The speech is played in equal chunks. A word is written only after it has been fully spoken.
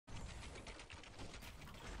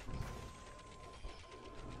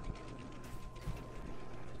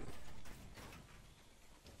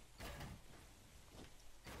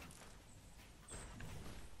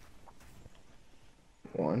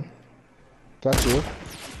Got you.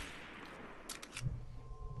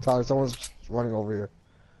 Tyler, someone's running over here.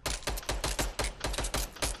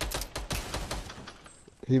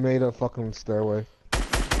 He made a fucking stairway.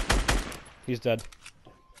 He's dead.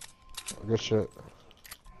 Good shit.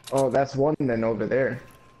 Oh, that's one then over there.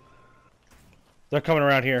 They're coming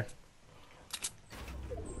around here.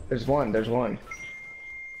 There's one. There's one.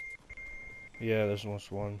 Yeah, there's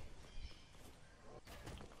almost one.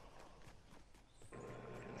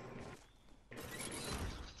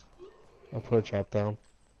 I'll put a trap down.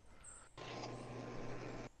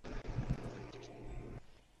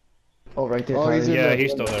 Oh, right there. Oh, Tyler. he's in Yeah, the-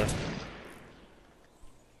 he's still there.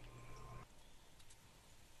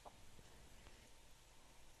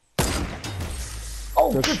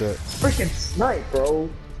 Oh, Good good shit. freaking snipe, bro.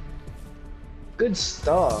 Good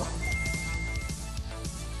stuff.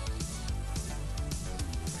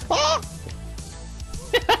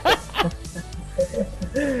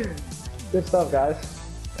 Good stuff, guys.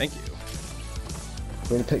 Thank you.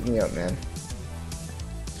 Way to pick me up, man.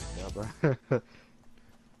 Yeah, bro.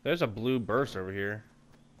 There's a blue burst over here.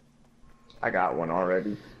 I got one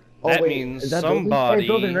already. That wait, means is that somebody building? Hey,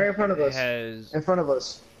 building right in front of us. has... In front of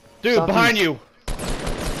us. Dude, Southeast. behind you!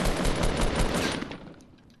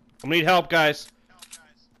 I need help, guys.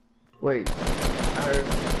 Wait.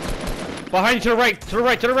 Behind you, to the right, to the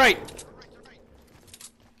right, to the right!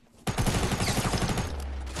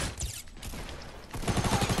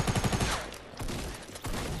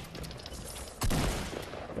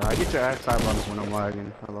 Yeah, I get your ass side runs when I'm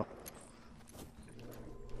lagging. Hello.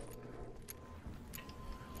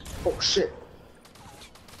 Oh shit.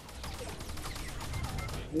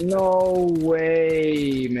 No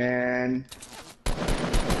way, man.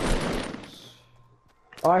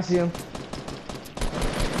 Oh, I see him.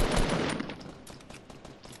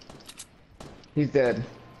 He's dead.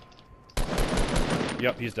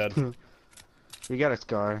 Yep, he's dead. You got a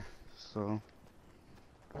scar, so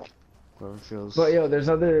whoever feels. But yo, there's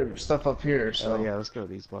other stuff up here, so Oh yeah, let's go to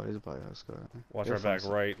these bodies. Probably got a scar. Watch There's our back,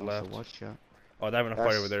 some- right, also left. Watch out. Oh, they're having a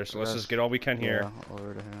fight over there, so let's just get all we can here. Yeah,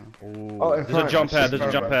 over to him. Ooh. Oh, in There's a front. jump pad, there's a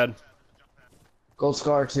In jump front. pad. Gold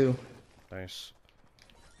scar too. Nice.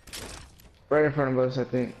 Right in front of us, I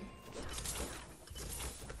think.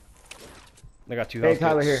 They got two Hey, health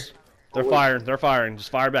Tyler, kits. here. They're Oh, wait. firing, they're firing. Just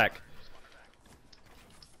fire back.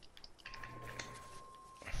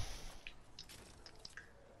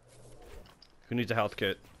 Who needs a health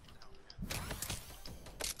kit?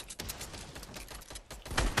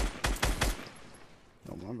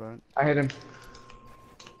 Oh my bad. I hit him.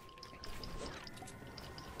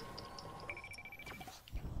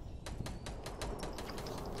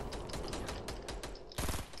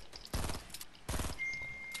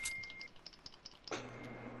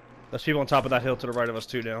 There's people on top of that hill to the right of us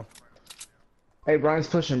too now. Hey, Brian's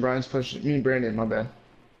pushing. Brian's pushing. Me and Brandon, my bad.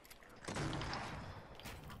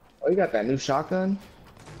 Oh, you got that new shotgun?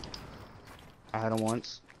 I had him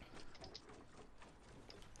once.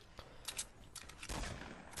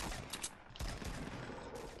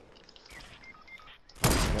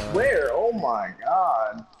 Where? Oh my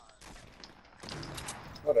god.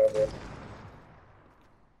 Whatever.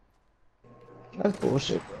 That's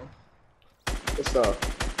bullshit, bro. What's up?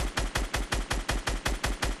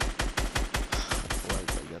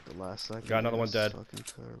 Like I got the last second. Got another one That's dead. Fucking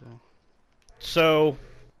terrible. So,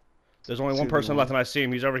 there's only one 2-1. person left and I see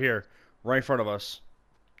him. He's over here, right in front of us.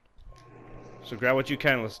 So grab what you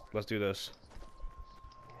can, let's do this.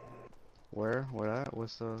 Where? Where at?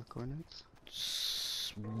 What's the coordinates?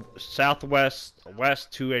 Southwest,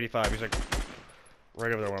 west 285. He's like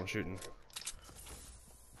right over there where I'm shooting.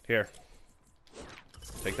 Here.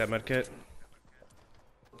 Take that med kit.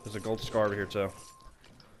 There's a gold scar over here too.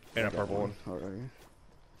 And a purple one. Alright.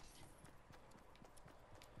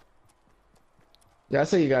 Yeah, I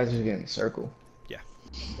say you guys are getting circle. Yeah.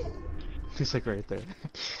 He's like right there.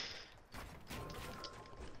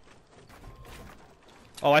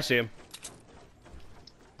 Oh, I see him.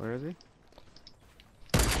 Where is he?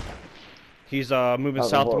 He's moving Oh, the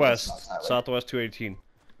southwest. wolves. Outside, right? Southwest 218.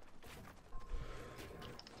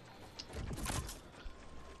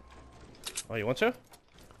 Oh, you want to?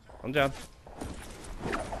 I'm down.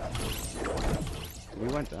 We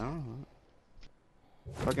went down.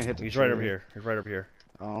 Fucking hit the He's right tree. over here. He's right over here.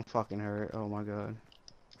 Oh, I'm fucking hurt. Oh my god.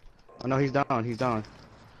 Oh no, he's down. He's down.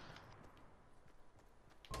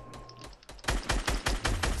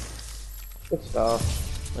 Good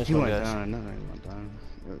stuff. Nice He one, went guys. down. No, no, he went down.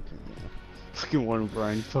 Okay. Fucking one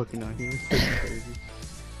Brian fucking out here. Fucking crazy.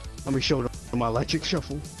 Let me show them my electric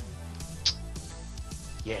shuffle.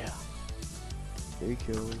 Yeah. 3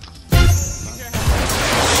 kills.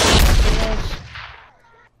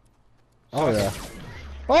 Oh yeah.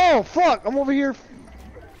 Oh fuck! I'm over here.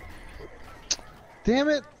 Damn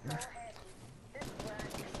it!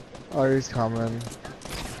 Oh, he's coming.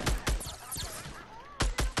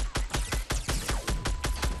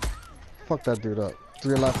 Fuck that dude up. To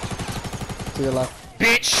your left. To your left.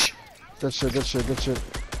 Bitch! Good shit. Good shit. Good shit.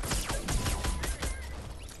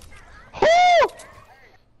 Oh!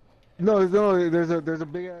 No, no. There's a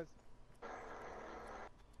big ass.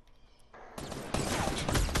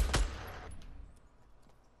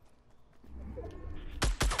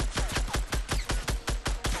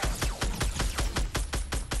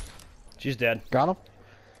 She's dead. Got him.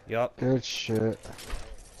 Yup. Good shit.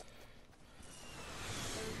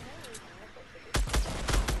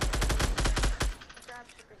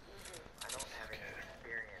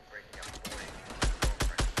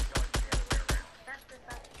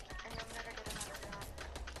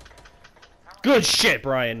 Good shit,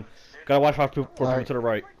 Brian. Gotta watch how people Alright. to the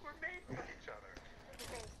right.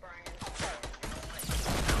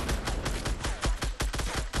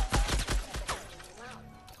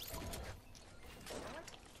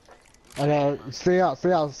 Stay out of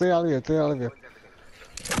here, stay out of here.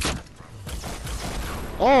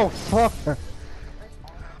 Oh, fuck!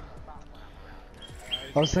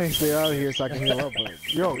 I was saying stay out of here so I can heal up,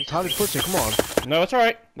 but... Yo, Tyler's pushing, come on. No, it's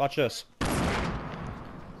alright. Watch this.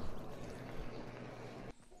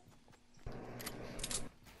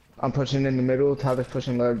 I'm pushing in the middle. Tyler's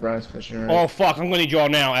pushing left. Brian's pushing right. Oh, fuck. I'm gonna need you all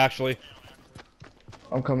now, actually.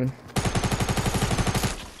 I'm coming.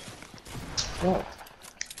 What?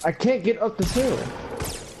 I can't get up this hill.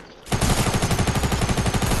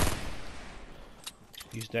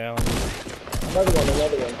 He's down. Another one,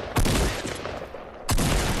 another one.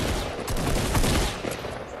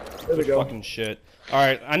 There we go. Fucking shit.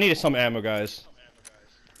 Alright, I needed some ammo, guys.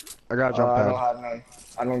 I got jump I pad. don't have none.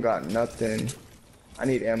 I don't got nothing. I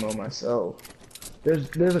need ammo myself. There's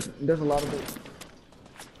a lot of it.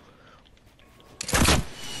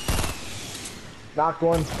 Knock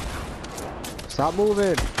one. Stop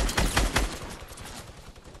moving.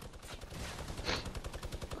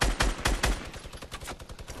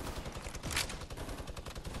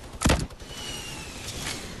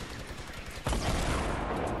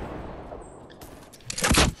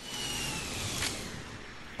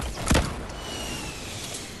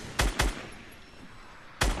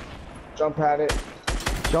 Jump at it.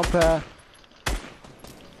 Jump pad.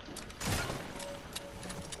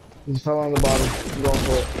 He fell on the bottom. I'm going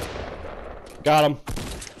for it. Got him.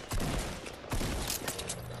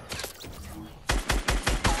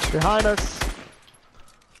 Behind us.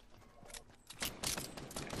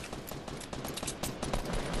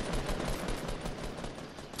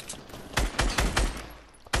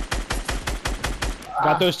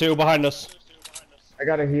 Got those two behind us. I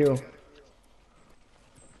gotta heal.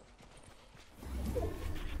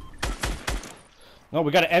 No, we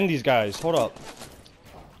gotta end these guys. Hold up.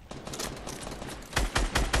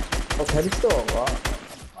 Oh, Teddy's still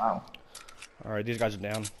alive. Wow. Alright, these guys are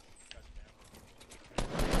down.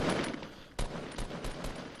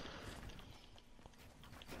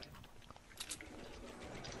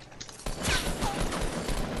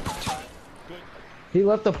 He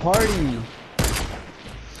left the party.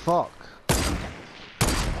 Fuck.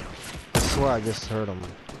 I swear I just heard him.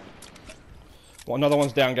 Well, another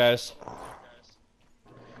one's down, guys.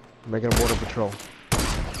 Making a border patrol.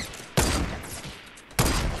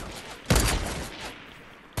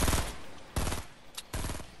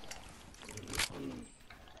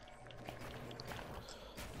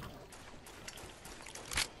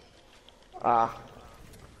 Ah.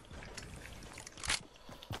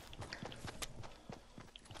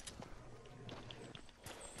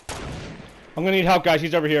 I'm gonna need help, guys.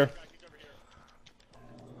 He's over here.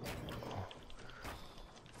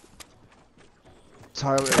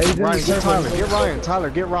 Tyler, Hey, Ryan, this get is Tyler. Tyler. Get Ryan. Tyler,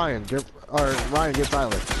 get Ryan. Ryan, get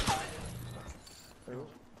Tyler.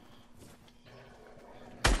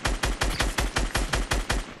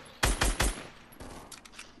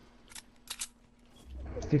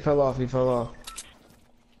 He fell off. He fell off.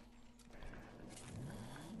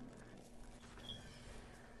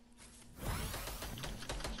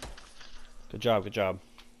 Good job, good job.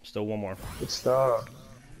 Still one more. Good stuff.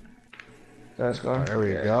 That's gone. There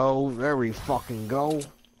we go. There we fucking go.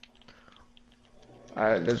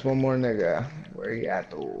 Alright, there's one more nigga. Where he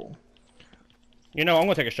at though? You know, I'm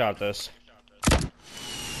gonna take a shot at this.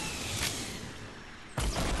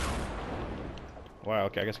 Wow,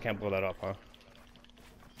 okay, I guess I can't blow that up, huh?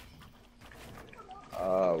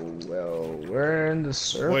 Well, we're in the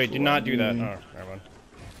circle. Wait, do not do that. Oh, never mind.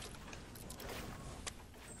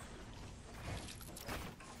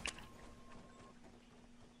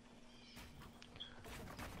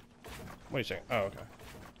 What are you saying? Oh, okay.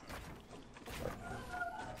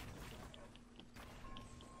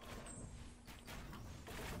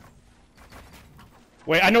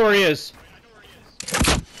 Wait, I know where he is.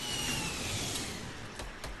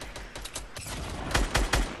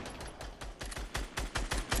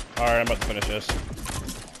 Alright, I'm about to finish this.